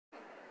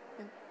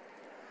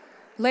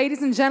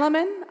Ladies and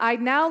gentlemen,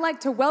 I'd now like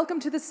to welcome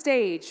to the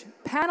stage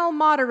panel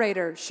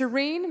moderator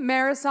Shereen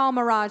Marisol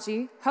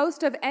Meraji,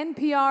 host of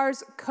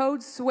NPR's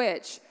Code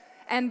Switch,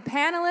 and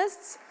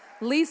panelists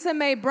Lisa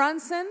Mae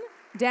Brunson,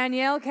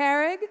 Danielle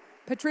Carrig,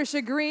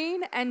 Patricia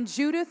Greene, and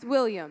Judith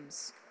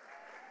Williams.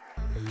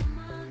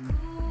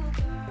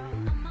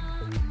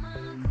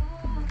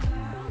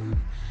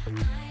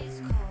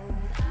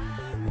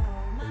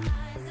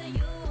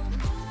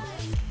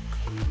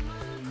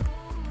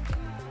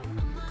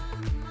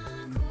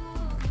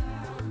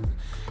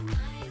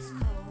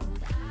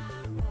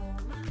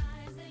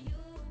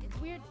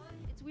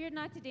 Weird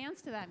not to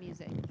dance to that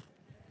music.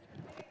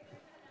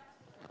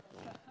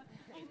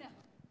 I know.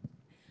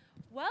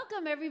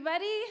 Welcome,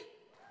 everybody.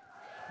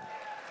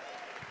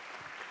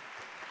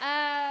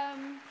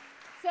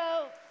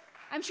 So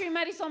I'm Shereen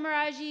Marisol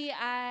Meraji.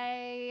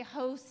 I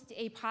host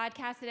a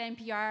podcast at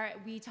NPR.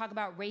 We talk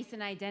about race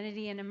and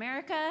identity in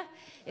America.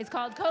 It's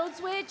called Code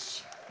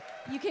Switch.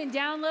 You can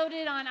download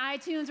it on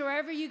iTunes or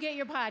wherever you get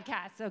your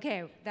podcasts.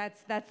 Okay,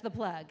 that's the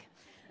plug.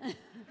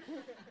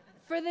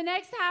 For the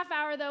next half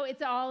hour, though,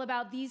 it's all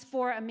about these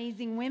four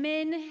amazing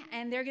women,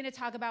 and they're going to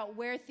talk about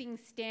where things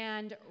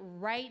stand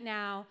right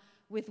now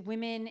with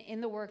women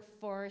in the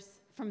workforce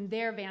from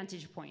their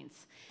vantage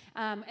points.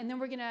 And then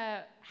we're going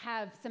to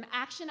have some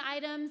action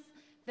items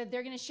that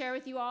they're going to share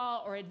with you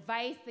all, or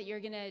advice that you're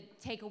going to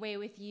take away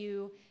with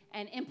you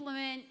and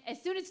implement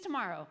as soon as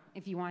tomorrow,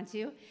 if you want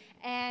to.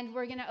 And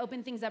we're going to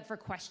open things up for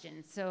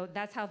questions. So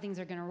that's how things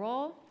are going to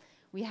roll.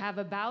 We have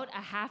about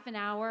a half an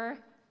hour,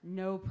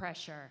 no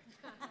pressure.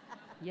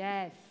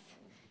 Yes.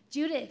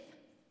 Judith,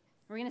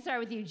 we're going to start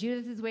with you.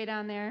 Judith is way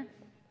down there.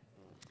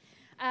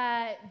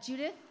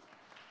 Judith?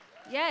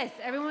 Yes,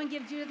 everyone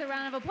give Judith a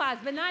round of applause,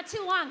 but not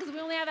too long because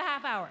we only have a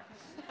half hour.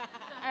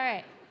 All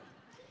right.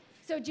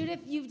 So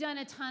Judith, you've done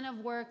a ton of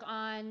work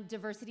on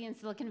diversity in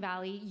Silicon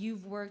Valley.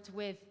 You've worked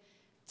with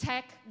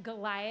tech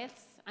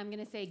Goliaths, I'm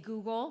going to say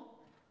Google,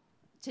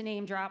 to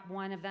name drop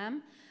one of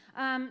them.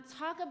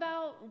 Talk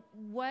about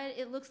what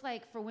it looks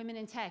like for women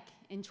in tech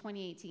in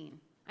 2018.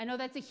 I know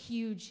that's a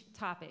huge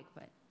topic,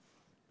 but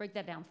break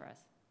that down for us.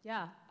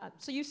 Yeah,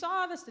 so you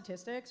saw the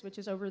statistics, which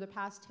is over the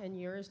past 10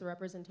 years, the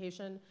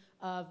representation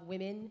of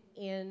women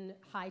in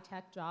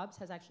high-tech jobs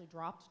has actually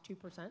dropped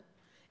 2%.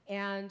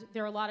 And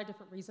there are a lot of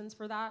different reasons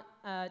for that.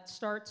 It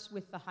starts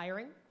with the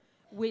hiring,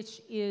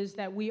 which is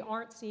that we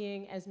aren't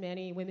seeing as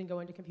many women go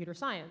into computer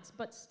science,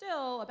 but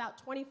still about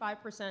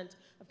 25%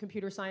 of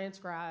computer science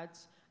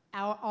grads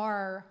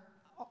are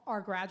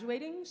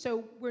graduating,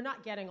 so we're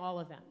not getting all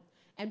of them.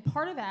 And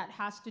part of that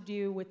has to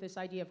do with this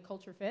idea of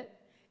culture fit.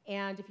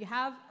 And if you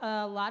have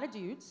a lot of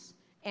dudes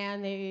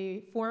and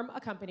they form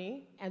a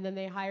company and then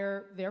they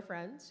hire their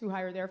friends, who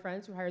hire their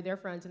friends, who hire their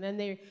friends, and then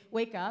they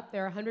wake up,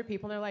 there are 100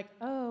 people, and they're like,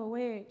 oh,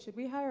 wait, should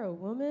we hire a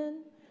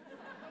woman?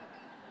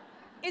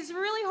 It's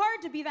really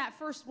hard to be that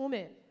first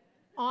woman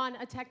on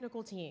a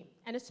technical team,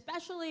 and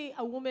especially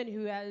a woman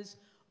who has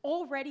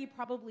already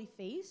probably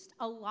faced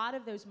a lot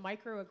of those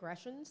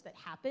microaggressions that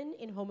happen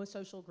in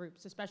homosocial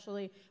groups,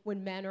 especially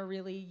when men are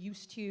really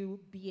used to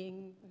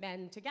being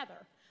men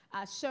together.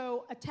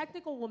 So a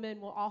technical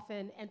woman will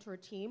often enter a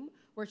team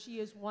where she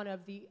is one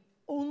of the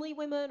only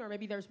women, or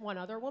maybe there's one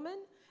other woman,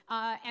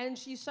 and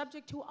she's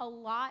subject to a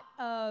lot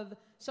of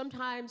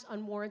sometimes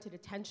unwarranted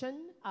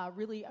attention,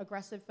 really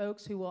aggressive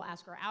folks who will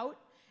ask her out,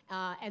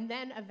 and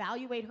then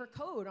evaluate her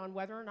code on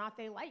whether or not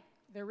they like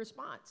their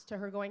response to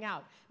her going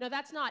out. Now,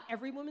 that's not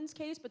every woman's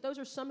case, but those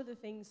are some of the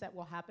things that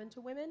will happen to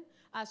women.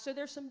 So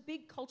there's some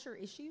big culture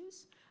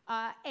issues.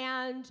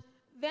 And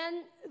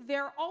then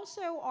there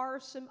also are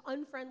some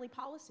unfriendly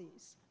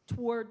policies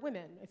toward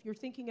women. If you're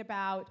thinking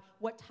about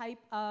what type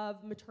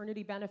of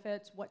maternity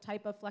benefits, what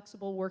type of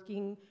flexible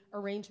working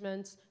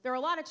arrangements, there are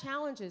a lot of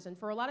challenges. And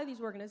for a lot of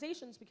these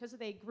organizations, because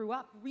they grew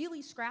up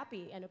really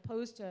scrappy and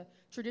opposed to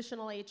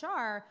traditional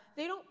HR,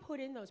 they don't put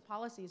in those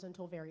policies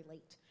until very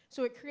late.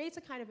 So it creates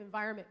a kind of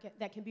environment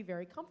that can be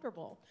very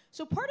comfortable.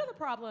 So part of the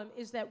problem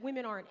is that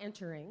women aren't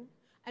entering.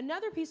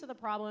 Another piece of the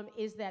problem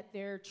is that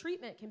their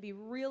treatment can be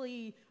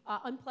really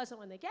unpleasant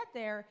when they get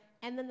there.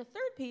 And then the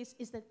third piece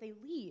is that they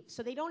leave.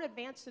 So they don't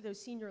advance to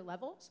those senior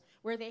levels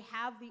where they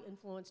have the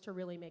influence to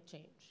really make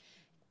change.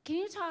 Can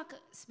you talk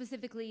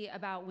specifically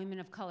about women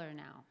of color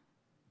now?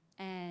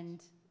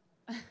 And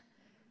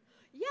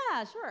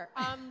yeah, sure.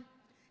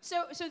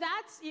 So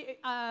that's,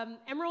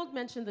 Emerald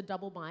mentioned the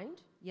double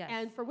bind. Yes.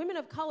 And for women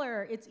of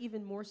color, it's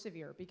even more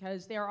severe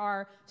because there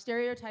are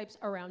stereotypes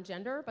around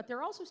gender, but there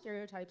are also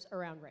stereotypes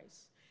around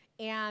race.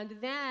 And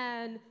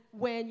then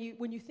when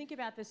you think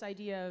about this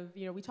idea of,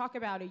 we talk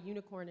about a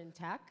unicorn in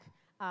tech,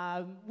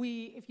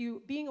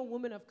 being a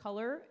woman of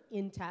color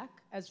in tech,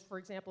 as for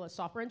example a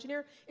software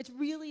engineer, it's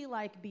really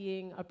like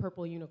being a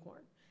purple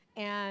unicorn.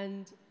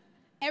 And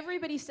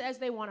everybody says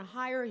they want to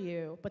hire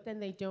you, but then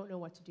they don't know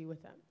what to do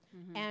with them.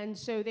 And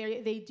so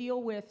they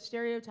deal with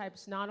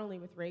stereotypes not only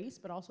with race,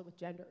 but also with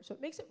gender. So it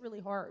makes it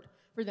really hard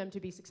for them to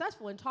be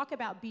successful, and talk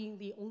about being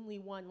the only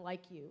one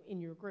like you in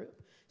your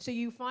group. So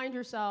you find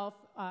yourself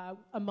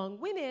among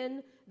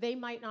women, they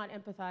might not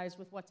empathize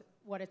with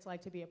what it's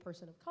like to be a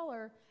person of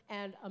color,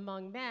 and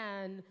among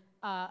men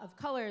of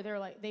color,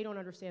 they don't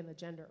understand the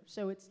gender.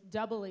 So it's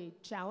doubly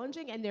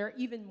challenging, and they're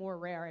even more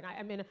rare. And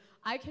I mean,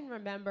 I can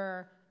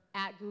remember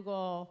at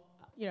Google,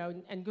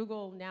 and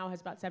Google now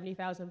has about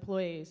 70,000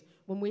 employees,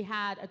 when we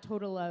had a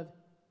total of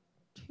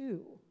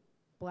 2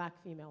 black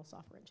female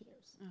software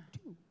engineers.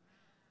 2.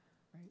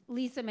 Right.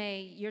 Lisa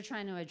May, you're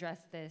trying to address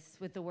this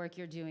with the work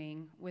you're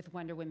doing with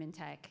Wonder Women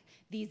Tech,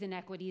 these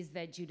inequities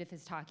that Judith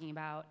is talking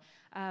about.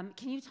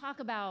 Can you talk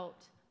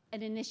about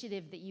an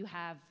initiative that you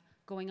have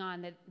going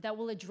on that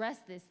will address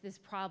this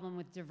problem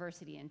with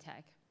diversity in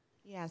tech?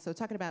 Yeah, so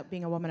talking about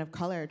being a woman of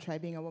color, try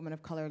being a woman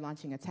of color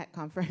launching a tech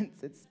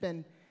conference. It's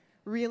been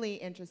really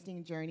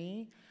interesting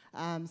journey.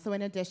 So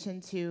in addition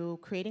to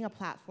creating a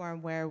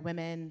platform where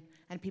women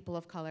and people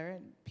of color,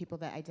 people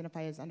that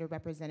identify as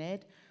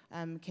underrepresented,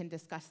 can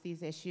discuss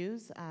these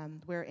issues.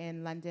 We're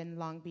in London,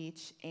 Long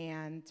Beach,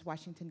 and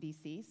Washington,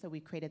 D.C., so we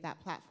created that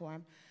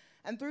platform.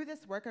 And through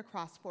this work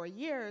across 4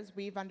 years,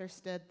 we've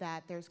understood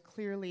that there's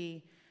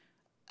clearly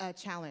a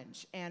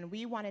challenge. And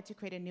we wanted to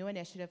create a new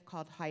initiative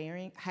called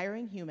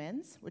Hiring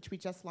Humans, which we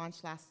just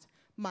launched last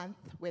month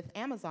with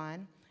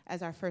Amazon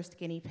as our first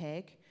guinea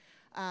pig.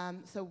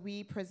 So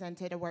we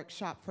presented a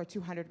workshop for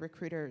 200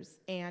 recruiters,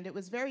 and it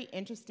was very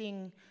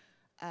interesting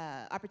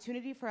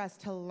opportunity for us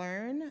to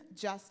learn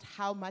just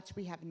how much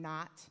we have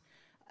not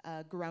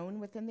grown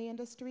within the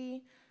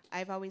industry.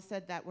 I've always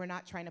said that we're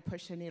not trying to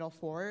push the needle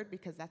forward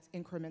because that's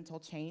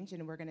incremental change,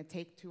 and we're going to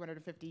take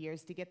 250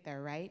 years to get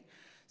there, right?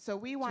 So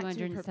we want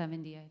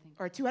 270, I think.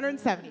 Or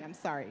 270, I'm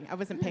sorry. I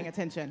wasn't paying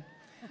attention.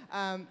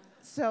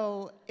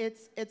 So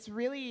it's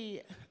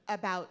really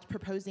about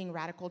proposing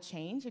radical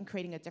change and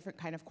creating a different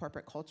kind of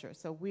corporate culture.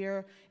 So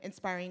we're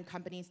inspiring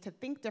companies to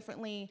think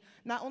differently,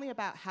 not only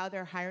about how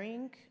they're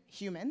hiring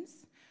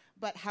humans,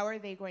 but how are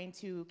they going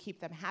to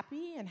keep them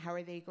happy, and how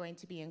are they going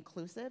to be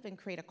inclusive and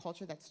create a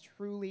culture that's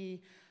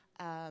truly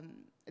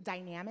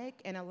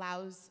dynamic and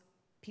allows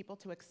people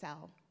to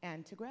excel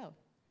and to grow.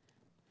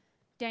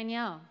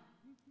 Danielle,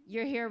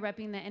 you're here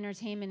repping the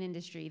entertainment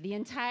industry, the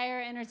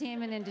entire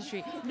entertainment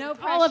industry. No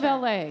pressure. All of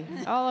LA,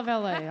 all of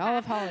LA, all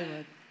of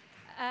Hollywood.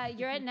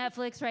 You're at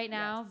Netflix right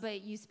now, Yes.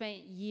 but you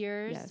spent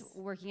years Yes.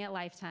 working at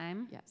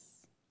Lifetime.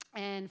 Yes.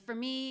 And for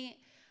me,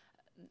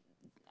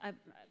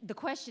 the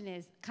question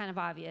is kind of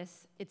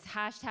obvious. It's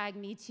hashtag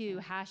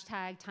 #MeToo,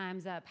 hashtag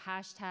Time's Up,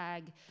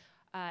 hashtag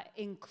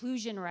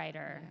inclusion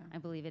writer, I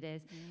believe it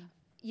is.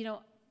 You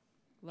know,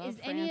 Love is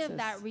any of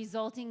that Francis.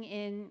 resulting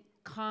in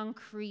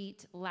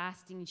concrete,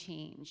 lasting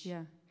change?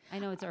 Yeah. I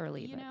know it's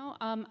early. You but.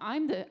 know,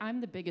 I'm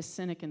the biggest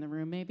cynic in the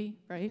room, maybe,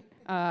 right?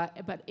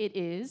 But it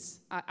is.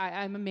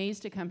 I'm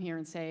amazed to come here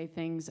and say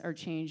things are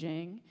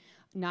changing,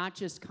 not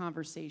just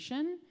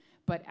conversation,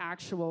 but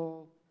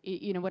actual.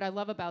 You know, what I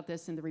love about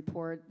this in the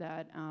report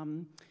that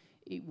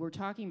we're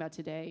talking about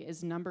today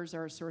is numbers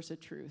are a source of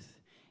truth.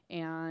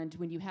 And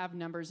when you have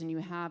numbers and you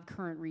have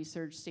current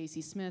research,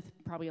 Stacey Smith,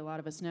 probably a lot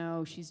of us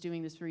know, she's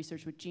doing this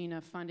research with Gina,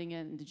 funding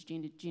it, and the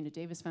Gina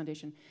Davis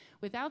Foundation.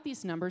 Without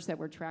these numbers that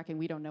we're tracking,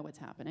 we don't know what's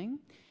happening.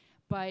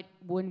 But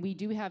when we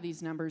do have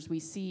these numbers, we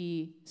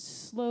see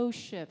slow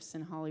shifts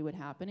in Hollywood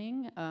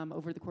happening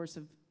over the course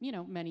of,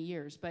 many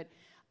years. But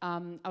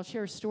I'll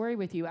share a story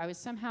with you. I was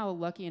somehow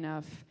lucky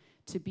enough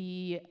to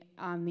be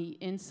on the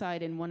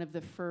inside in one of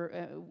the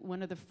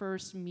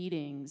first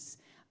meetings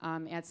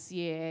at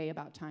CAA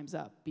about Time's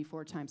Up,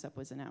 before Time's Up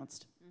was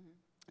announced.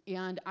 Mm-hmm.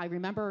 And I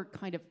remember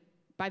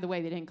by the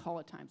way, they didn't call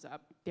it Time's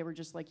Up. They were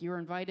just like, you're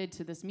invited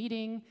to this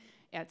meeting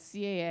at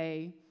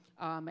CAA.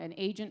 An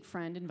agent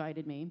friend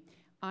invited me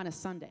on a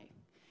Sunday.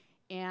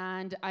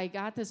 And I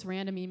got this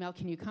random email,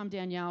 can you come,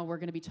 Danielle? We're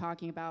gonna be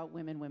talking about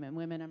women, women,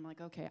 women. I'm like,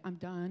 okay, I'm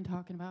done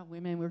talking about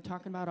women. We're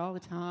talking about all the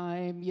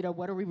time.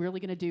 What are we really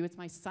gonna do? It's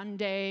my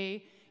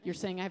Sunday. You're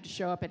saying I have to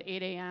show up at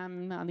 8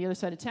 a.m. on the other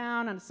side of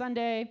town on a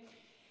Sunday.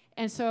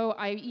 And so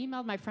I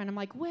emailed my friend. I'm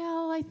like,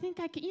 well, I think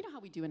I can, you know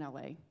how we do in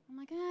LA. I'm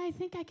like, I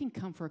think I can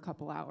come for a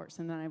couple hours.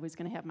 And then I was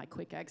gonna have my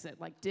quick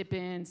exit, like dip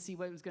in, see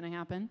what was gonna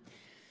happen.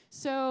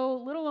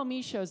 So little old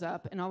me shows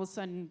up, and all of a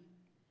sudden,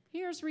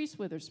 here's Reese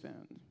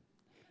Witherspoon.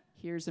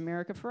 Here's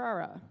America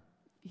Ferrera.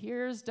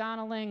 Here's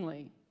Donna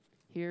Langley.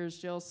 Here's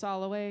Jill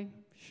Soloway,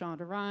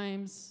 Shonda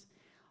Rhimes.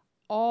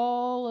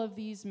 All of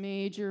these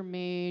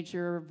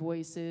major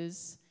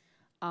voices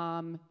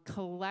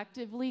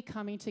collectively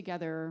coming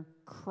together,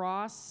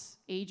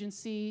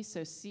 cross-agency,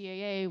 so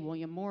CAA,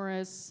 William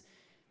Morris,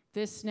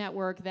 this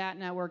network, that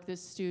network,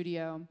 this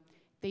studio.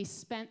 They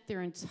spent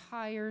their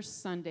entire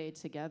Sunday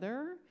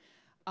together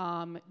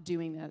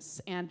doing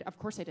this. And of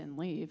course I didn't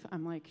leave.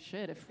 I'm like,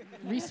 shit, if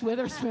Reese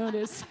Witherspoon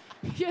is,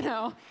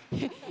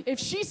 if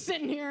she's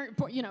sitting here,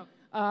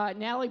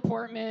 Natalie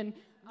Portman,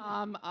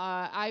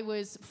 I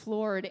was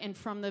floored, and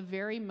from the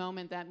very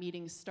moment that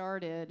meeting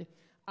started,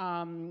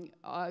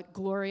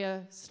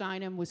 Gloria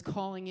Steinem was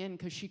calling in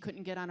because she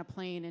couldn't get on a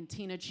plane, and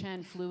Tina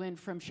Chen flew in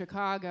from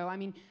Chicago. I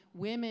mean,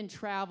 women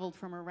traveled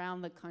from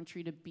around the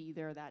country to be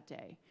there that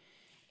day.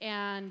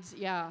 And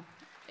yeah,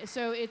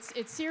 so it's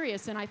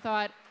serious, and I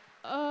thought,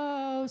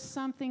 oh,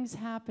 something's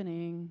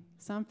happening.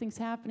 Something's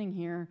happening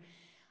here.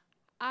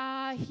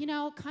 You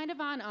know, kind of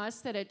on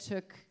us that it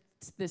took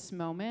this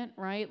moment,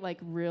 right? Like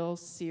real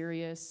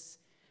serious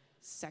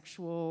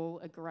sexual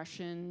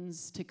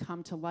aggressions to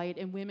come to light,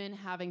 and women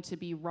having to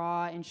be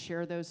raw and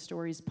share those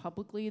stories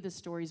publicly, the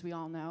stories we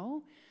all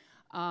know.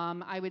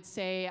 I would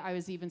say I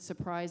was even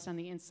surprised on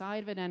the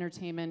inside of an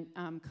entertainment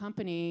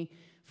company.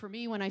 For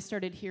me, when I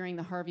started hearing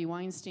the Harvey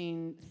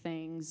Weinstein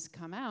things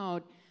come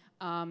out,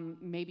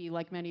 maybe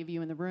like many of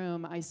you in the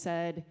room, I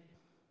said,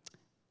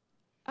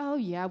 oh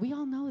yeah, we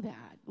all know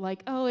that.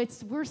 Like, oh,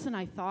 it's worse than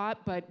I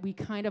thought, but we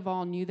kind of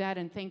all knew that,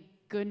 and thank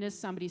goodness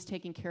somebody's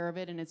taking care of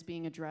it and it's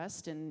being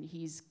addressed, and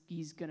he's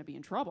gonna be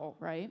in trouble,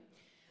 right?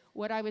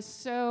 What I was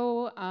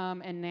so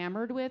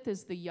enamored with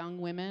is the young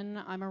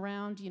women I'm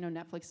around. You know,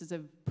 Netflix is a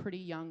pretty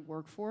young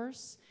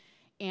workforce,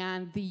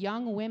 and the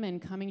young women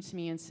coming to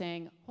me and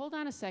saying, hold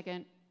on a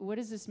second, what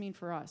does this mean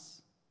for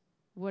us?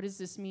 What does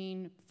this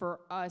mean for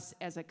us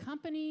as a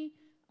company,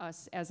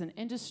 us as an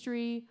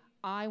industry?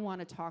 I want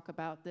to talk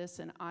about this,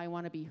 and I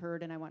want to be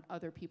heard, and I want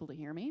other people to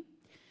hear me.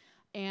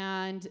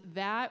 And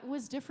that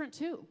was different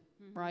too,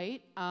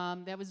 right?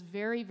 That was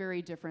very,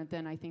 very different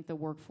than I think the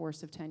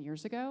workforce of 10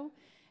 years ago.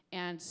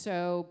 And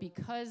so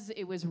because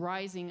it was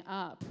rising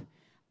up,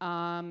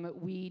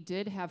 we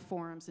did have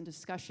forums and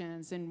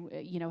discussions and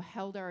you know,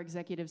 held our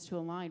executives to a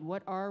line.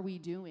 What are we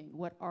doing?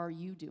 What are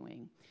you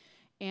doing?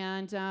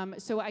 And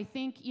so I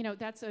think, you know,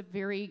 that's a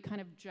very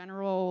kind of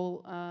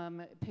general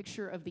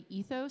picture of the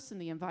ethos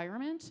and the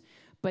environment.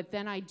 But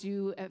then I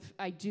do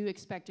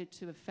expect it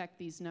to affect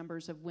these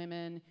numbers of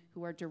women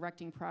who are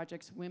directing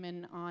projects,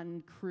 women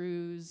on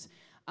crews.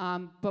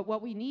 But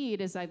what we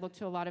need, as I look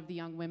to a lot of the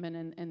young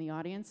women in the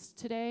audience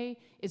today,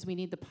 is we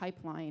need the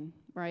pipeline,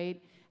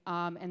 right?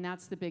 And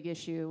that's the big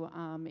issue,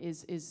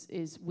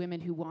 is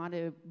women who want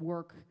to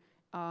work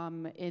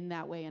in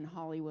that way in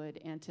Hollywood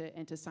and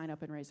to sign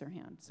up and raise their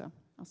hand. So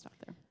I'll stop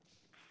there.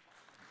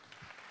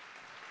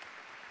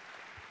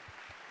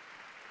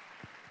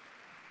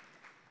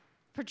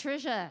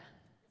 Patricia,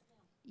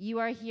 you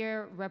are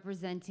here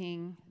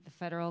representing the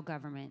federal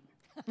government.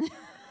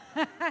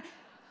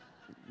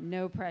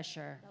 No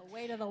pressure. The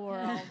weight of the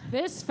world.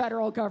 This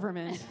federal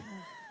government.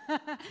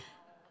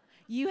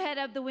 You head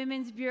up the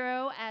Women's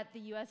Bureau at the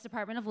U.S.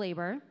 Department of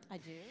Labor. I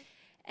do.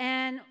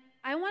 And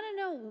I want to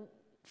know,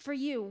 for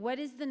you, what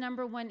is the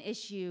number one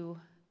issue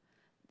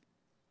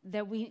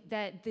that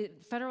the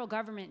federal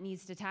government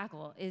needs to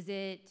tackle? Is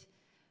it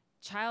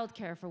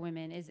childcare for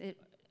women? Is it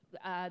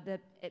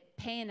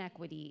pay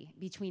inequity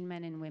between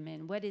men and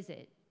women? What is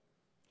it?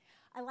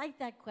 I like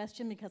that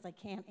question because I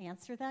can't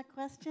answer that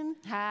question.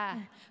 Ha.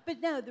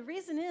 But no, the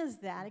reason is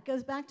that it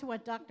goes back to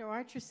what Dr.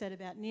 Archer said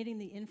about needing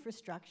the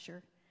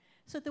infrastructure.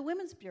 So at the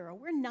Women's Bureau,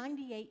 we're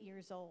 98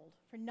 years old.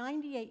 For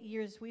 98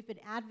 years, we've been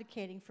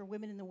advocating for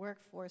women in the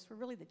workforce. We're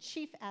really the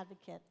chief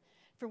advocate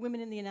for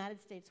women in the United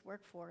States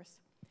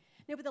workforce.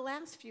 And over the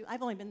last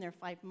I've only been there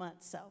 5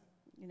 months, so,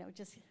 you know,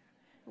 just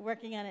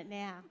working on it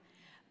now.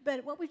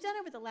 But what we've done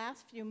over the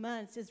last few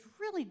months is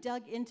really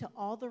dug into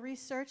all the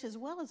research as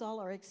well as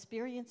all our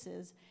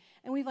experiences,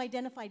 and we've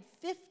identified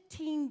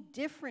 15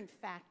 different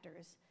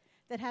factors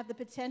that have the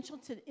potential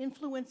to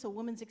influence a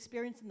woman's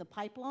experience in the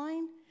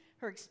pipeline,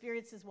 her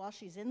experiences while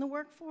she's in the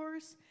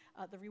workforce,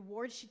 the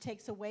rewards she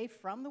takes away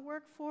from the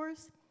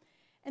workforce.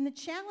 And the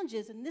challenge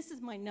is, and this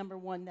is my number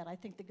one that I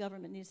think the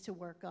government needs to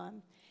work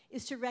on,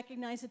 is to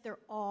recognize that they're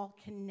all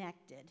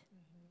connected.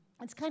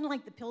 It's kind of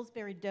like the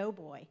Pillsbury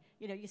Doughboy.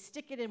 You know, you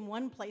stick it in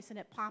one place and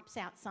it pops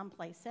out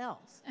someplace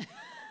else.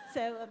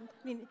 So,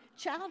 I mean,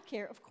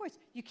 childcare, of course,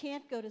 you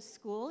can't go to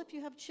school if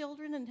you have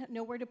children and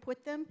know where to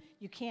put them.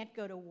 You can't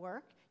go to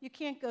work. You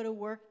can't go to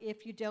work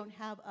if you don't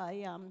have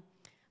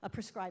a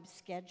prescribed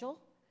schedule.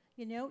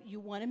 You know, you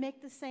want to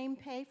make the same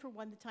pay for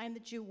the time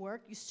that you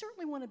work. You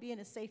certainly want to be in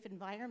a safe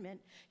environment.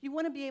 You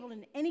want to be able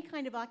in any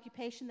kind of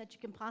occupation that you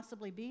can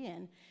possibly be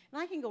in.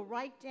 And I can go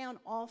right down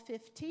all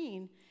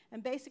 15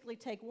 and basically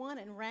take one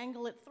and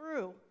wrangle it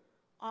through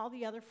all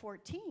the other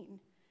 14.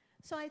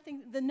 So I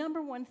think the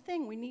number one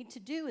thing we need to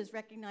do is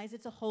recognize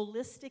it's a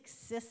holistic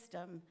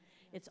system.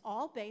 It's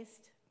all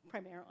based,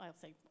 primarily, I'll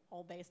say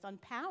all based on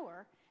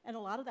power, and a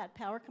lot of that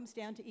power comes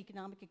down to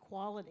economic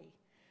equality.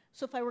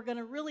 So if I were going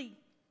to really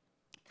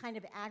kind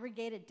of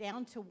aggregate it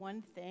down to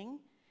one thing,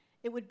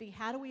 it would be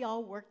how do we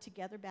all work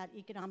together about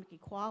economic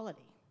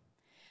equality?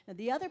 Now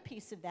the other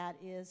piece of that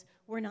is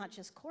we're not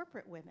just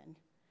corporate women.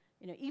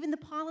 You know, even the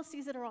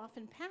policies that are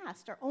often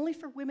passed are only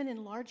for women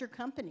in larger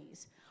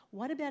companies.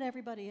 What about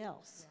everybody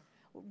else?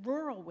 Yeah.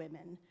 Rural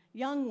women,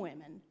 young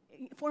women,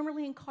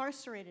 formerly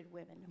incarcerated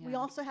women. Yeah. We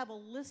also have a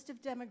list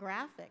of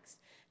demographics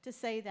to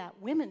say that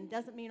women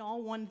doesn't mean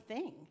all one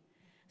thing.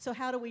 So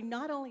how do we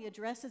not only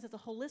address this as a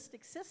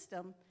holistic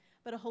system,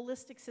 but a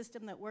holistic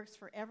system that works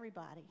for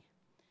everybody?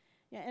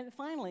 Yeah, and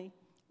finally,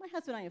 my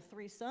husband and I have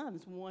 3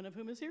 sons, one of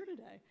whom is here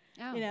today.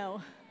 Oh. You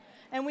know,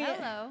 and we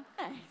Hello.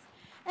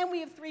 and we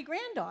have 3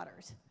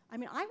 granddaughters. I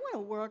mean, I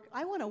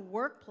want a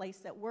workplace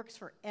that works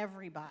for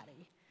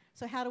everybody.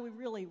 So how do we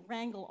really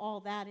wrangle all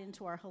that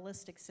into our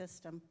holistic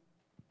system?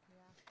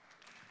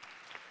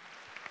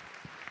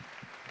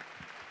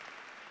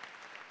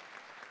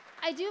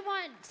 I do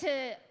want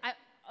to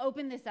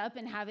open this up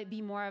and have it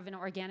be more of an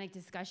organic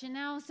discussion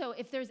now. So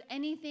if there's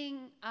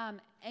anything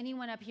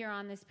anyone up here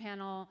on this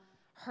panel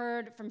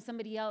heard from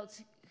somebody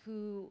else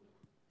who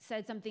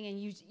said something and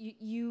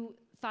you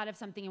thought of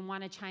something and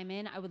want to chime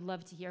in, I would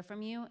love to hear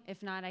from you.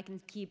 If not, I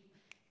can keep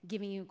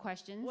giving you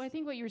questions. Well, I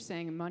think what you're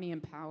saying, money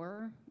and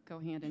power go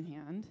hand in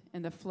hand,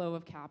 and the flow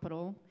of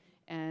capital.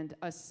 And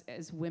us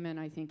as women,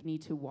 I think,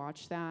 need to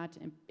watch that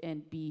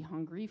and be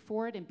hungry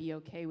for it and be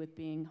okay with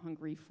being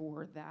hungry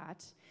for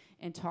that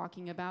and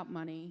talking about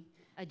money.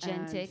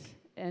 Agentic.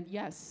 And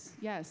yes.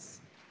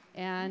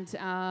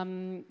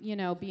 And, you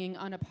know, being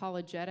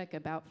unapologetic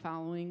about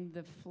following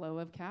the flow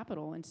of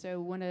capital. And so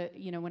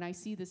when I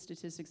see the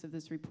statistics of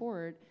this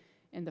report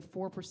and the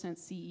 4%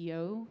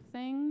 CEO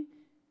thing,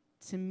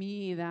 to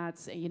me,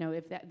 that's, you know,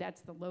 if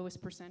that's the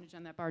lowest percentage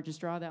on that bar, just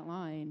draw that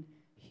line.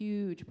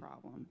 Huge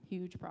problem,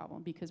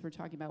 because we're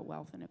talking about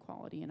wealth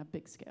inequality in a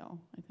big scale,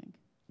 I think.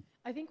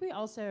 I think we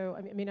also,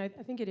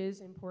 I think it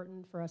is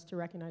important for us to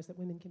recognize that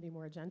women can be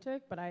more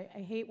agentic, but I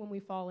hate when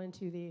we fall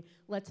into the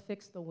let's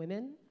fix the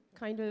women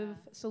kind of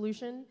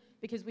solution,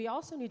 because we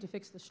also need to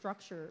fix the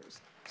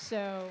structures.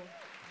 So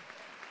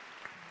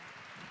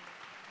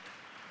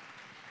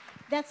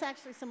That's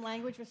actually some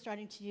language we're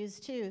starting to use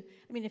too.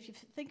 I mean, if you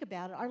think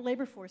about it, our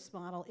labor force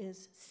model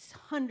is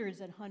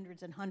hundreds and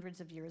hundreds and hundreds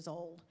of years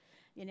old.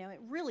 You know, it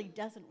really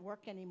doesn't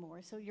work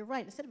anymore. So you're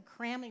right, instead of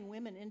cramming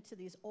women into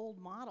these old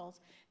models,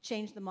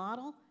 change the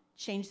model,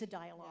 change the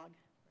dialogue.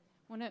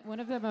 One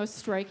of the most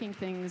striking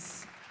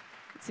things,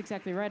 it's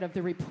exactly right, of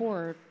the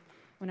report,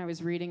 when I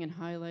was reading and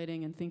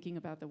highlighting and thinking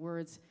about the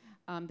words,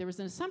 there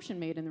was an assumption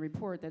made in the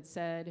report that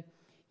said,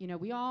 you know,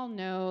 we all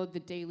know the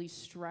daily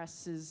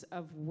stresses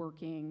of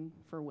working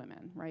for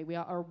women, right?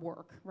 Our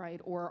work, right?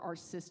 Or our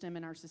system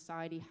and our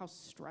society, how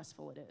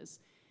stressful it is.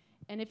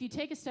 And if you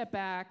take a step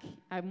back,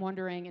 I'm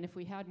wondering, and if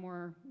we had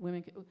more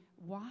women,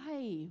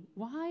 why?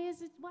 Why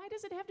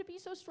does it have to be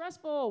so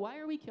stressful? Why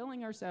are we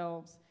killing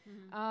ourselves?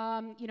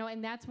 Mm-hmm. You know,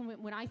 and that's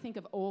when I think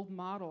of old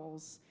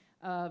models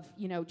of,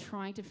 you know,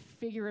 trying to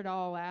figure it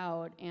all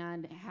out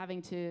and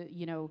having to,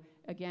 you know,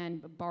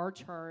 again, bar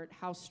chart,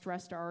 how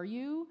stressed are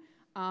you?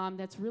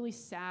 That's really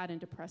sad and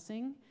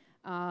depressing.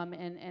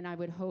 And I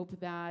would hope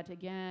that,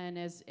 again,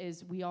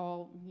 as we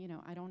all, you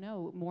know, I don't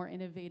know, more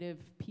innovative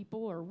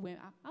people or women,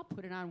 I'll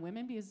put it on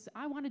women because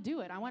I want to do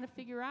it. I want to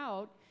figure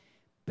out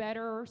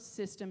better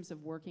systems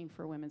of working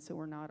for women so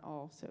we're not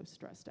all so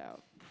stressed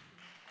out.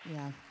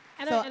 Yeah.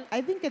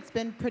 I think it's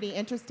been pretty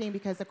interesting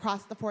because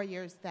across the 4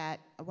 years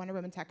that Wonder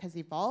Women Tech has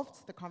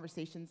evolved, the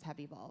conversations have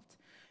evolved.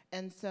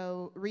 And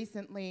so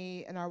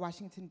recently in our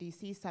Washington,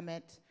 D.C.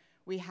 summit,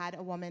 we had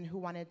a woman who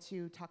wanted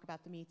to talk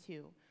about the Me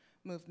Too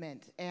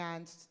movement.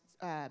 And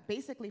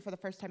basically for the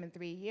first time in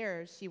 3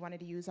 years, she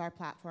wanted to use our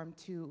platform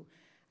to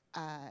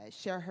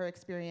share her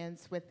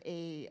experience with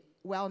a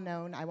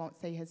well-known, I won't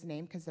say his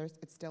name because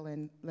it's still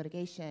in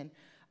litigation,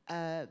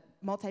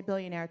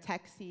 multi-billionaire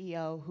tech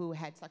CEO who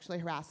had sexually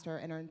harassed her,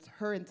 and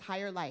her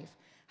entire life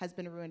has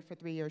been ruined for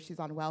 3 years. She's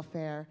on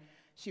welfare.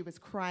 She was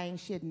crying.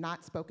 She had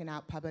not spoken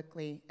out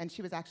publicly, and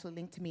she was actually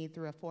linked to me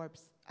through a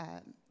Forbes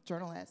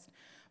journalist.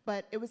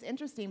 But it was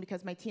interesting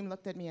because my team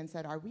looked at me and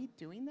said, are we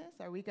doing this?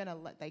 Are we gonna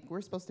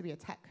we're supposed to be a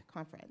tech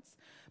conference.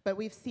 But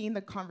we've seen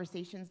the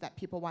conversations that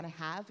people wanna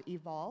have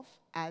evolve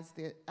as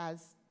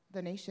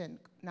the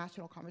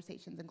national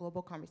conversations and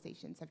global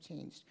conversations have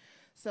changed.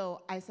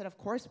 So I said, of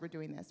course we're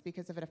doing this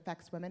because if it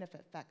affects women, if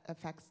it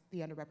affects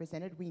the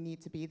underrepresented, we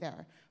need to be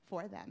there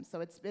for them.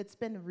 So it's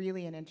been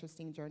really an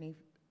interesting journey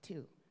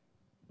too.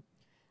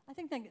 I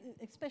think that,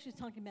 especially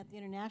talking about the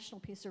international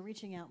piece or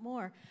reaching out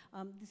more,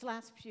 these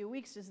last few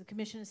weeks as the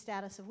Commission on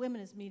Status of Women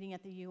is meeting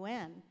at the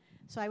UN.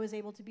 So I was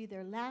able to be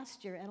there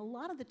last year, and a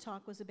lot of the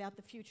talk was about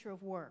the future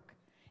of work.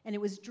 And it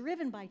was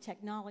driven by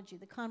technology.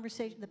 The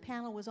conversation, the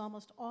panel was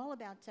almost all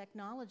about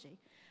technology.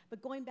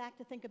 But going back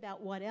to think about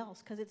what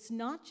else, because it's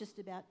not just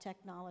about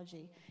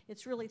technology.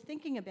 It's really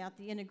thinking about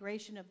the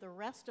integration of the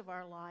rest of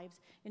our lives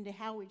into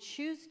how we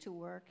choose to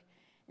work.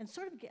 And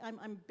sort of,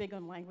 I'm big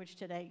on language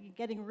today,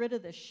 getting rid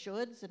of the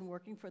shoulds and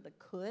working for the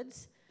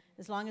coulds.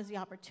 As long as the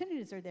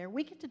opportunities are there,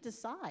 we get to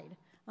decide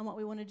on what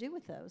we want to do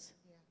with those.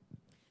 Yeah.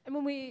 And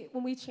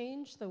when we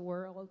change the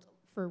world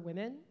for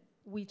women,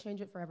 we change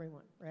it for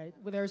everyone, right?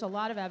 Well, there's a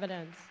lot of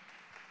evidence,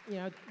 you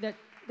know,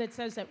 that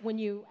says that when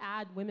you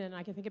add women,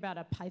 I can think about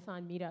a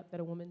Python meetup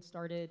that a woman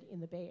started in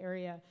the Bay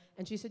Area,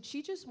 and she said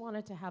she just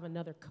wanted to have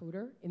another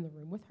coder in the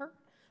room with her.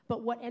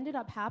 But what ended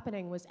up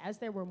happening was, as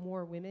there were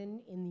more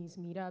women in these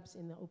meetups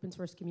in the open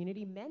source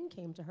community, men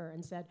came to her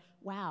and said,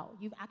 wow,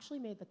 you've actually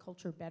made the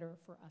culture better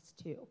for us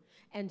too.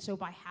 And so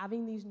by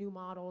having these new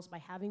models, by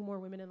having more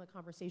women in the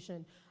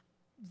conversation,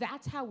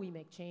 that's how we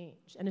make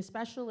change. And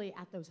especially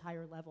at those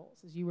higher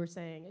levels, as you were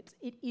saying,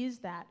 it is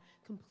that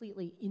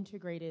completely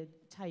integrated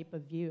type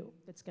of view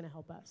that's gonna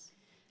help us.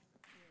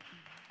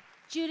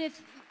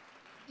 Judith,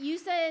 you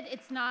said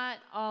it's not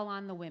all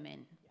on the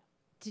women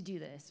to do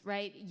this,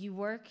 right? You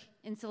work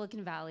in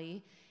Silicon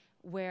Valley,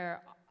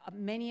 where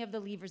many of the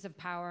levers of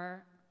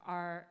power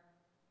are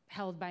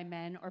held by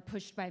men or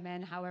pushed by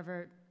men,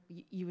 however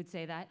you would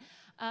say that.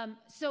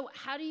 So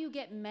how do you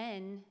get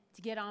men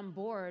to get on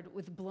board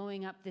with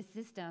blowing up the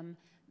system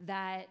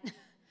that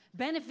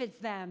benefits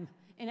them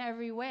in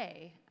every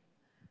way?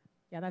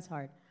 Yeah, that's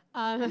hard.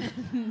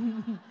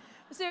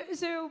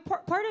 So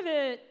part of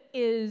it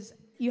is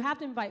you have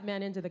to invite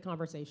men into the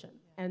conversation.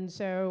 And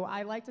so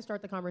I like to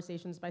start the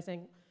conversations by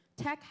saying,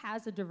 tech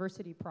has a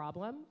diversity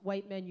problem.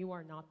 White men, you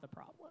are not the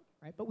problem,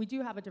 right? But we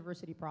do have a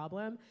diversity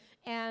problem.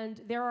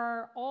 And there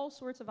are all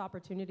sorts of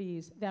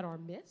opportunities that are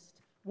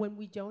missed when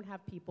we don't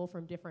have people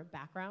from different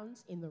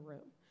backgrounds in the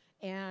room.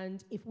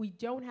 And if we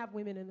don't have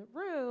women in the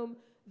room,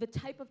 the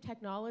type of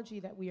technology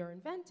that we are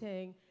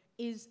inventing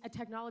is a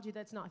technology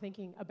that's not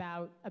thinking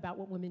about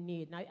what women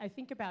need. And I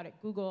think about it,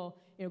 Google,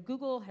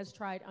 Google has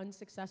tried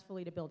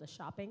unsuccessfully to build a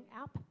shopping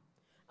app.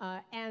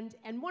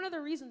 And one of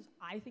the reasons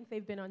I think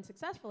they've been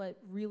unsuccessful at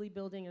really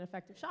building an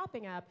effective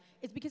shopping app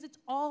is because it's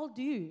all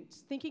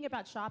dudes. Thinking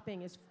about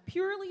shopping is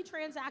purely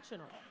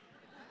transactional,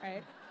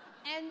 right?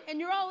 And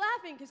you're all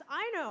laughing because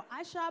I know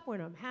I shop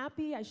when I'm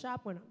happy, I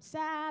shop when I'm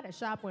sad, I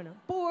shop when I'm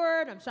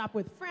bored, I shop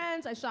with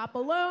friends, I shop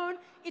alone.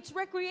 It's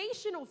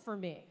recreational for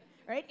me,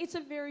 right? It's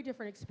a very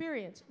different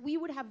experience. We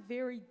would have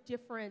very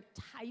different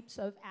types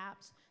of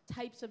apps,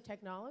 types of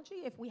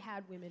technology if we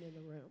had women in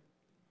the room.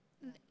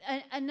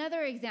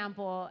 Another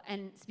example,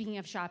 and speaking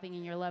of shopping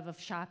and your love of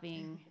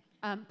shopping,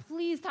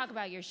 please talk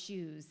about your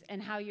shoes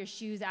and how your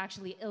shoes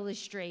actually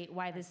illustrate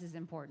why this is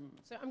important.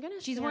 So I'm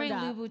gonna. She's wearing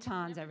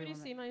Louboutins, everyone.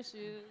 See my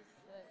shoes.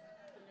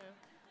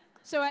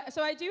 So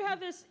I do have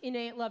this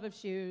innate love of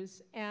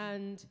shoes,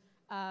 and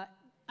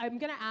I'm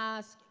gonna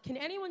ask, can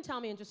anyone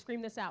tell me, and just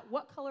scream this out,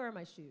 what color are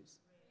my shoes?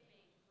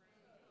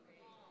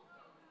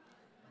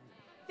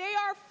 They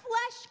are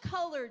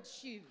flesh-colored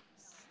shoes.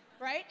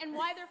 Right? And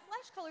why they're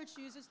flesh-colored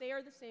shoes is they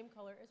are the same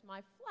color as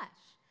my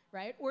flesh,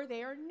 right? Or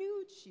they are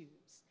nude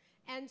shoes.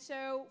 And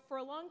so for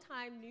a long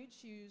time, nude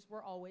shoes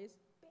were always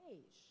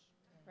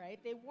beige, right?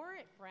 They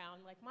weren't brown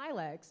like my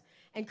legs.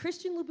 And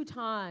Christian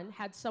Louboutin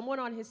had someone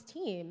on his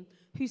team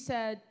who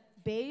said,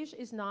 beige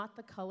is not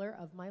the color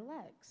of my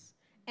legs.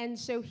 And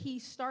so he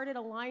started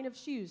a line of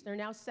shoes. There are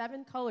now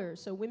 7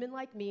 colors, so women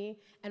like me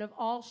and of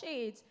all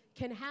shades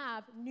can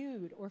have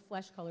nude or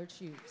flesh-colored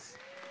shoes.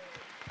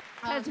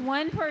 Because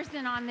one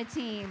person on the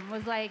team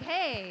was like,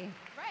 hey.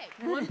 Right,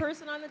 one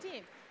person on the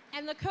team.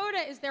 And the coda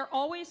is they're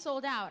always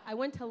sold out. I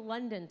went to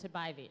London to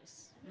buy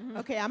these.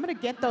 Okay, I'm gonna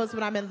get those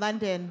when I'm in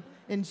London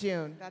in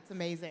June. That's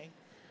amazing.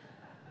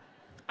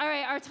 All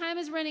right, our time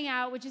is running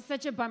out, which is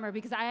such a bummer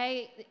because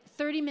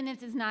 30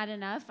 minutes is not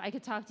enough. I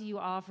could talk to you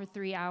all for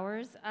 3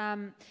 hours.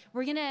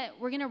 We're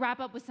gonna wrap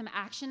up with some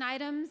action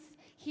items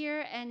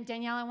here. And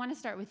Danielle, I wanna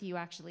start with you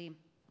actually.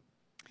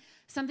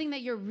 Something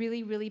that you're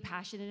really, really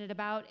passionate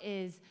about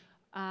is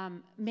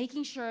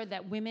making sure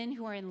that women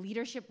who are in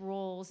leadership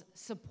roles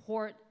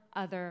support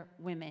other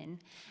women.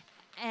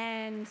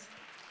 And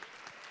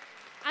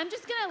I'm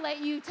just gonna let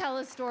you tell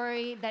a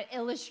story that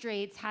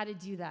illustrates how to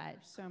do that.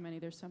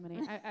 There's so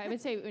many. I would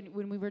say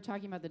when we were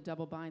talking about the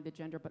double bind, the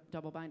gender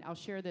double bind, I'll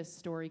share this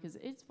story because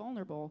it's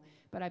vulnerable,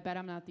 but I bet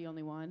I'm not the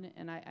only one,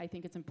 and I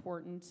think it's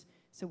important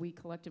so we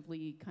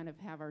collectively kind of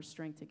have our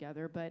strength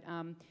together. But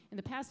in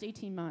the past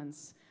 18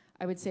 months,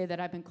 I would say that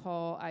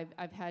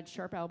I've had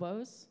sharp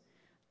elbows,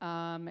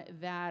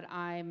 that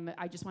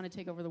I just want to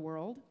take over the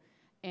world,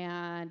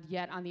 and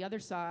yet on the other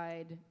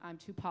side, I'm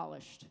too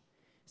polished.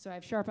 So I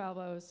have sharp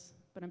elbows,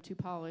 but I'm too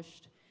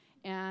polished.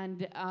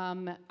 And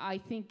I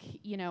think,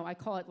 I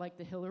call it like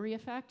the Hillary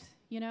effect,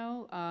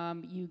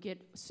 you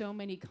get so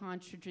many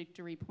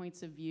contradictory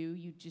points of view,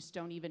 you just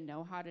don't even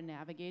know how to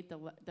navigate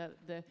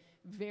the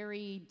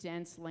very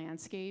dense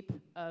landscape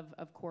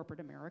of corporate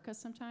America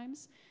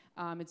sometimes.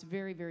 It's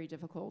very, very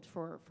difficult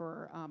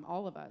for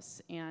all of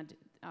us. And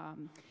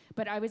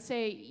but I would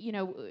say,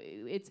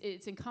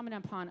 it's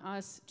incumbent upon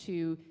us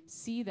to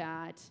see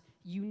that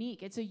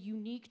unique. It's a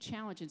unique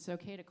challenge. It's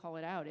okay to call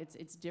it out.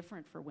 It's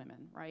different for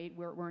women, right?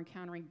 We're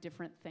encountering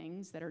different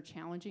things that are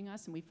challenging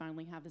us, and we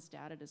finally have this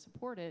data to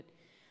support it.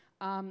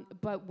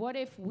 But what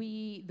if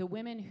the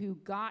women who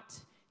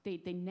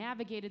they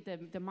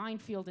navigated the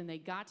minefield and they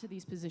got to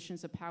these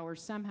positions of power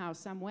somehow,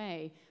 some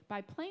way,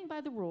 by playing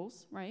by the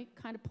rules, right?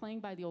 Kind of playing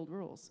by the old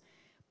rules.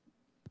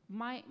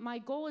 My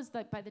goal is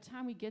that by the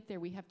time we get there,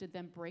 we have to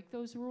then break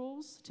those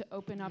rules to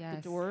open up the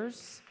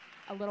doors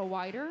a little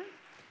wider.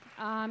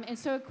 And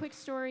so a quick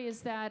story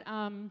is that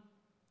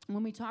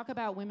when we talk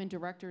about women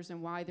directors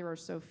and why there are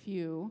so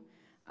few,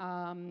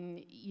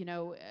 You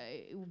know,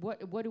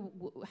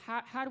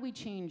 how do we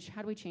change?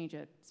 How do we change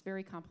it? It's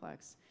very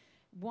complex.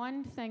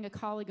 One thing a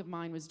colleague of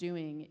mine was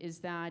doing is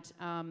that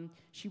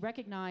she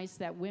recognized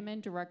that women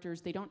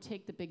directors, they don't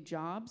take the big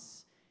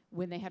jobs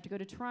when they have to go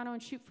to Toronto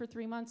and shoot for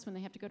 3 months, when they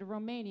have to go to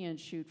Romania and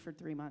shoot for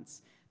 3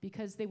 months,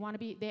 because they want to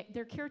be,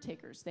 they're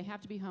caretakers. They have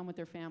to be home with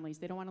their families.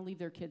 They don't want to leave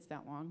their kids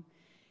that long.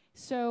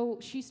 So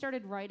she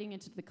started writing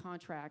into the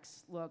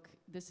contracts, look,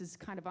 this is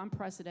kind of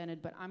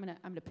unprecedented, but I'm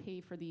gonna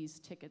pay for these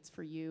tickets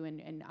for you,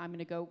 and I'm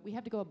gonna go, we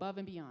have to go above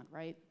and beyond,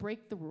 right?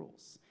 Break the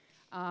rules.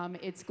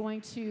 It's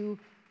going to,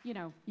 you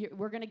know,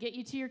 we're gonna get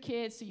you to your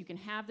kids so you can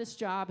have this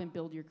job and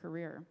build your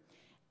career.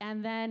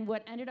 And then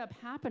what ended up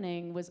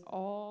happening was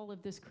all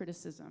of this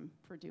criticism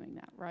for doing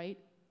that, right?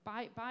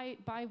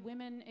 By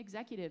women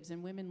executives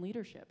and women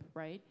leadership,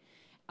 right?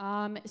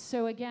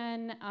 So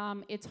again,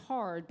 it's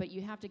hard, but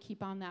you have to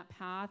keep on that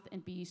path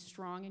and be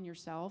strong in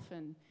yourself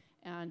and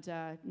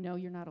know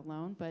you're not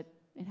alone, but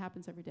it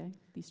happens every day,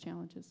 these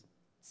challenges.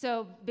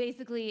 So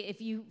basically,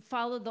 if you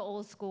followed the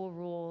old school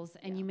rules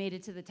and you made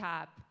it to the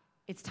top,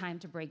 it's time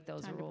to break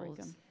those rules. To break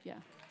them, yeah.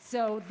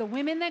 So the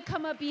women that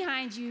come up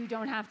behind you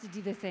don't have to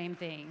do the same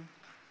thing.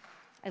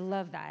 I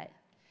love that.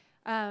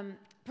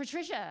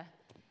 Patricia,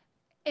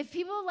 if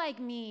people like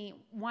me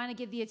want to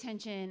get the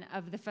attention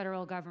of the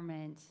federal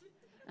government,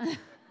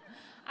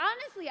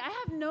 honestly, I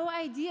have no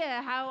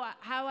idea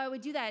how I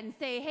would do that and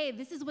say, hey,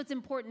 this is what's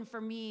important for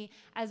me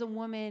as a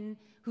woman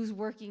who's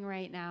working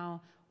right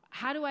now.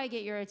 How do I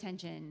get your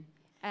attention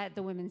at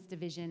the Women's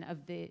Division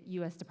of the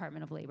U.S.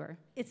 Department of Labor?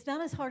 It's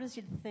not as hard as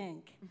you'd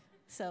think.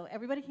 So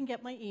everybody can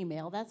get my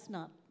email. That's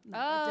not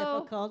that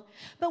difficult.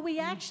 But we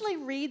actually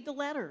read the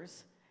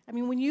letters. I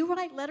mean, when you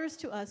write letters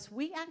to us,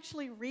 we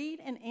actually read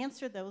and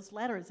answer those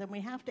letters, and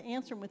we have to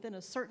answer them within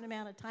a certain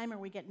amount of time or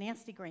we get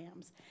nasty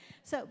grams.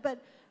 So,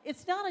 but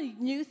it's not a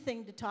new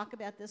thing to talk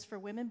about this for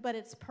women, but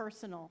it's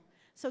personal.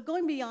 So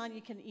going beyond,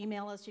 you can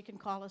email us, you can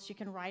call us, you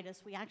can write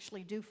us. We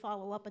actually do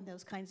follow up on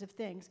those kinds of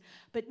things.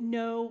 But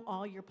know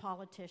all your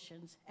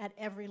politicians at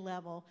every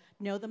level.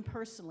 Know them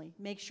personally.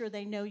 Make sure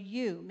they know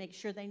you. Make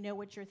sure they know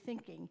what you're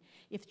thinking.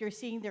 If you're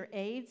seeing their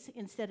aides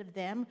instead of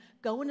them,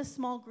 go in a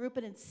small group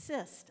and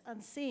insist on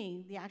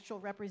seeing the actual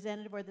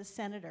representative or the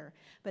senator.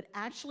 But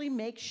actually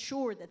make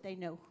sure that they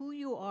know who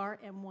you are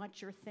and what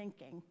you're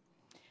thinking.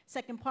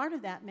 Second part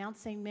of that, Mount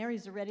St.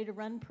 Mary's a Ready to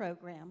Run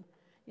program.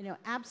 You know,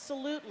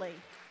 absolutely.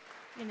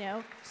 You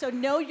know, so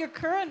know your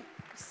current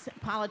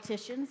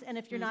politicians, and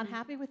if you're not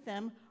happy with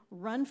them,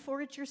 run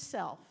for it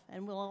yourself,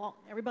 and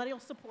everybody will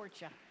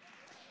support you.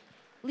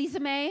 Lisa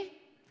May,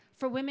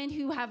 for women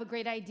who have a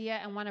great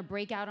idea and want to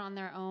break out on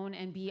their own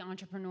and be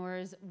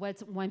entrepreneurs,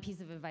 what's one piece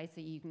of advice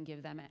that you can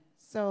give them?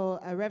 So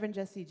Reverend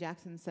Jesse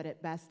Jackson said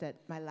it best at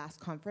my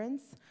last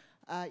conference.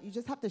 You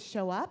just have to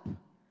show up,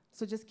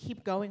 so just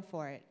keep going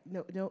for it.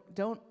 No,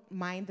 don't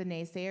mind the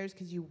naysayers,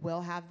 because you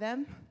will have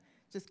them.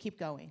 Just keep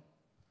going.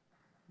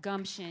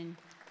 Gumption.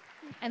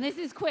 And this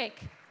is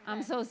quick.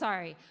 I'm so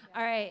sorry.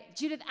 All right,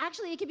 Judith,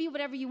 actually, it could be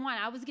whatever you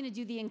want. I was going to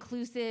do the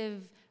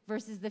inclusive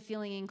versus the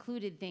feeling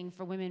included thing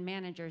for women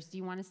managers. Do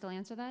you want to still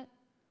answer that?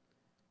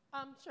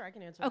 Sure, I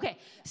can answer Okay,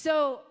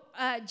 so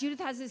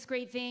Judith has this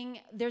great thing.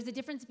 There's a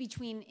difference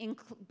between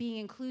being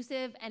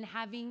inclusive and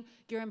having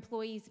your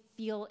employees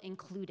feel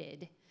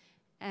included.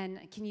 And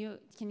can you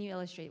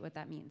illustrate what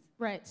that means?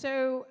 Right,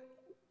 so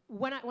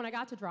when I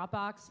got to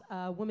Dropbox,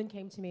 a woman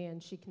came to me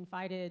and she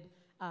confided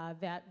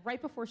that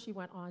right before she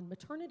went on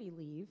maternity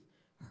leave,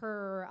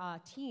 her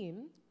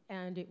team,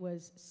 and it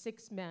was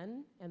 6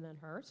 men and then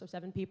her, so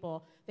 7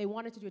 people, they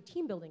wanted to do a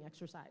team building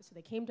exercise. So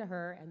they came to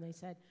her and they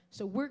said,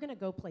 so we're gonna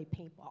go play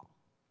paintball.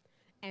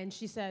 And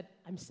she said,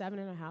 I'm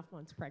 7.5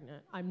 months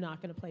pregnant. I'm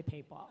not gonna play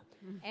paintball.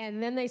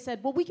 And then they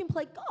said, well, we can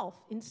play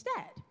golf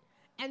instead.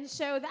 And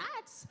so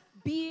that's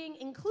being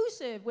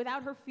inclusive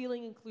without her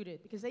feeling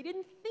included, because they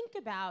didn't think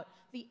about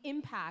the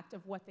impact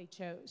of what they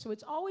chose. So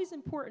it's always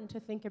important to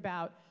think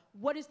about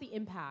what is the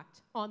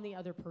impact on the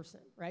other person,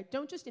 right?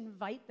 Don't just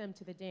invite them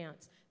to the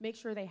dance. Make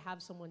sure they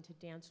have someone to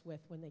dance with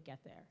when they get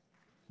there.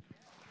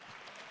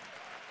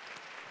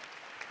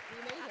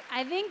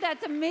 I think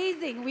that's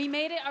amazing. We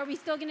made it. Are we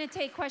still going to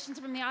take questions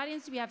from the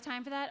audience? Do we have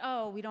time for that?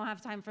 Oh, we don't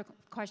have time for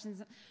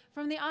questions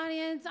from the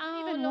audience.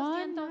 Not even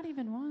one. Not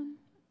even one.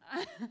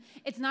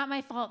 It's not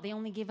my fault. They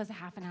only gave us a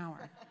half an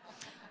hour.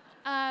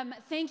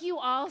 Thank you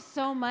all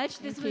so much.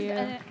 This was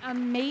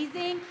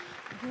amazing.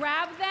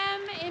 Grab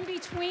them in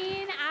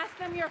between. Ask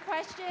them your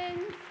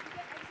questions.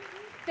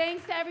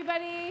 Thanks to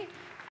everybody.